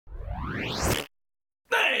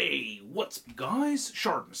What's up, guys?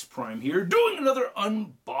 ShartimusPrime here, doing another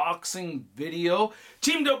unboxing video.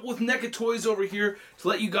 Teamed up with NECA Toys over here to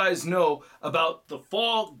let you guys know about the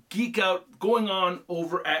fall geek out going on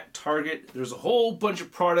over at Target. There's a whole bunch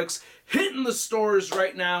of products hitting the stores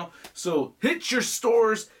right now, so hit your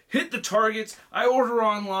stores, hit the Targets. I order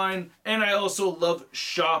online, and I also love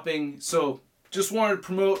shopping, so just wanted to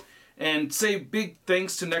promote and say big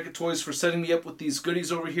thanks to NECA Toys for setting me up with these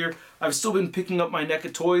goodies over here. I've still been picking up my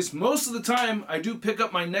NECA Toys. Most of the time, I do pick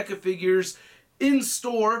up my NECA figures in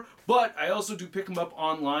store, but I also do pick them up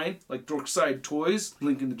online, like Dorkside Toys,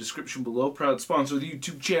 link in the description below, proud sponsor of the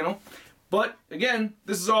YouTube channel. But again,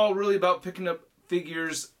 this is all really about picking up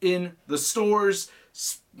figures in the stores,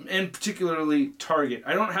 and particularly Target.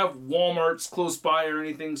 I don't have Walmarts close by or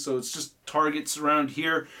anything, so it's just Targets around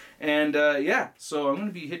here. And yeah, so I'm going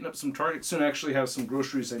to be hitting up some Targets soon. I actually have some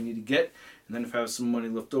groceries I need to get, and then if I have some money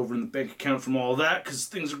left over in the bank account from all that, because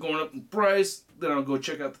things are going up in price, then I'll go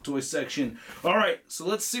check out the toy section. Alright, so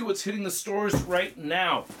let's see what's hitting the stores right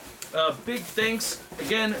now. Big thanks,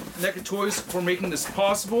 again, NECA Toys for making this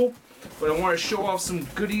possible. But I want to show off some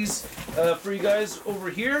goodies for you guys over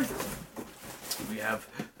here. We have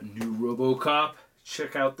a new RoboCop.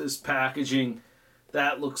 Check out this packaging.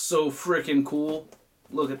 That looks so freaking cool.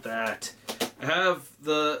 Look at that. I have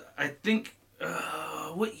the, I think,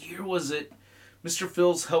 what year was it? Mr.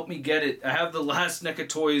 Phil's helped me get it. I have the last NECA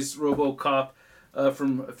Toys RoboCop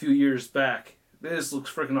from a few years back. This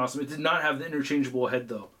looks freaking awesome. It did not have the interchangeable head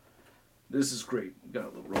though. This is great. We got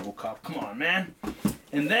a little RoboCop. Come on, man.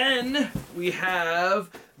 And then we have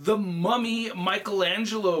the Mummy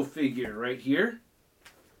Michelangelo figure right here.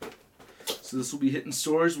 So this will be hitting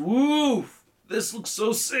stores. Woo! This looks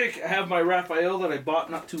so sick. I have my Raphael that I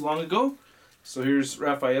bought not too long ago. So here's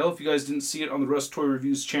Raphael, if you guys didn't see it on the Russ Toy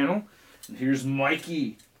Reviews channel. And here's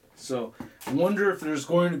Mikey. So I wonder if there's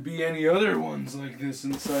going to be any other ones like this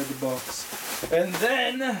inside the box. And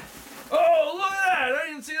then, oh, look at that! I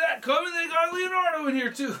didn't see that coming. They got Leonardo in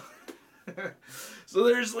here too. So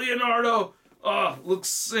there's Leonardo. Oh, looks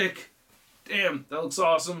sick. Damn, that looks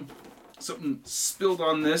awesome. Something spilled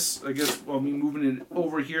on this, I guess, while me moving it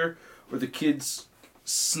over here, or the kids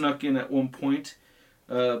snuck in at one point.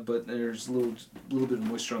 But there's a little bit of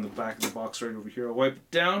moisture on the back of the box right over here. I'll wipe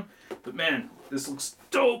it down. But man, this looks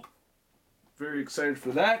dope. Very excited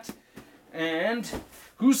for that. And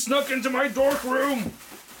who snuck into my dork room?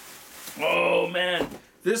 Oh man.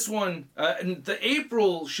 This one, and the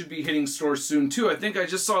April should be hitting stores soon too. I think I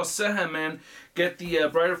just saw Seha Man get the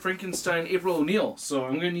Bride of Frankenstein April O'Neil. So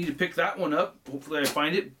I'm going to need to pick that one up. Hopefully I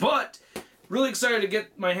find it. But really excited to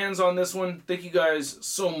get my hands on this one. Thank you guys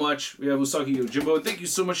so much. We have Usagi Yojimbo. And thank you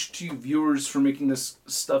so much to you viewers for making this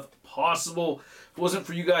stuff possible. If it wasn't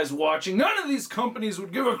for you guys watching, none of these companies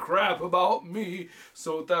would give a crap about me.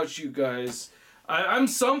 So without you guys, I'm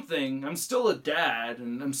something. I'm still a dad,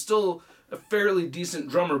 and I'm still a fairly decent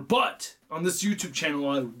drummer, but on this YouTube channel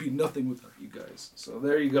I would be nothing without you guys. So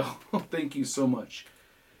there you go. Thank you so much.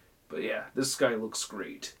 But yeah, this guy looks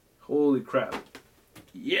great. Holy crap.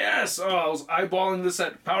 Yes! Oh, I was eyeballing this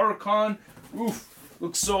at PowerCon. Oof.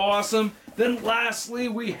 Looks so awesome. Then lastly,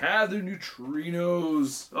 we have the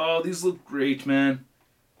neutrinos. Oh, these look great, man.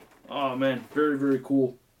 Oh man, very, very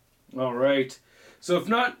cool. Alright. So if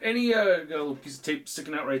not any, got a little piece of tape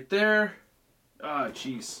sticking out right there. Ah,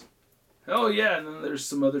 jeez. Oh yeah, and then there's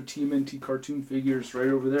some other TMNT cartoon figures right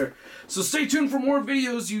over there. So stay tuned for more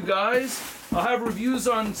videos, you guys. I'll have reviews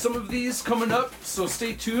on some of these coming up, so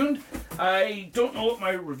stay tuned. I don't know what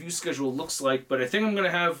my review schedule looks like, but I think I'm going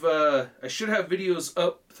to have, I should have videos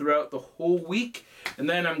up throughout the whole week. And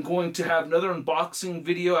then I'm going to have another unboxing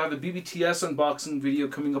video. I have a BBTS unboxing video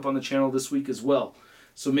coming up on the channel this week as well.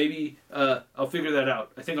 So maybe I'll figure that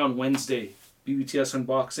out. I think on Wednesday, BBTS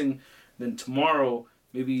unboxing. Then tomorrow,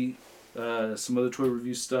 maybe some other toy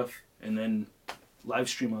review stuff, and then live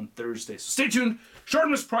stream on Thursday. So stay tuned.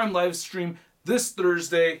 ShartimusPrime live stream this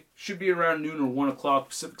Thursday. Should be around noon or 1 o'clock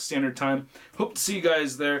Pacific Standard Time. Hope to see you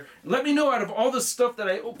guys there. And let me know, out of all the stuff that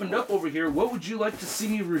I opened up over here, what would you like to see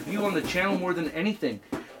me review on the channel more than anything?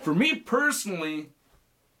 For me personally,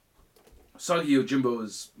 Usagi Yojimbo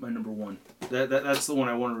is my number one. That's the one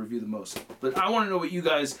I want to review the most. But I want to know what you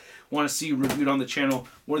guys want to see reviewed on the channel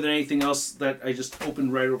more than anything else that I just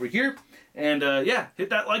opened right over here. And yeah, hit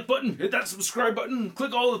that like button, hit that subscribe button,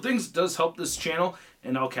 click all the things. It does help this channel.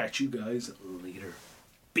 And I'll catch you guys later.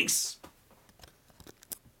 Peace.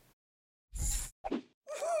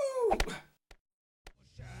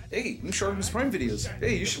 Hey, new ShartimusPrime videos.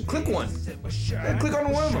 Hey, you should click one. Yeah, click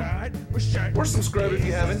on one of them. Or subscribe if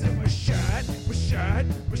you haven't.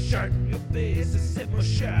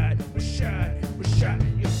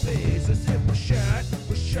 Your face,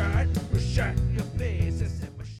 Shark.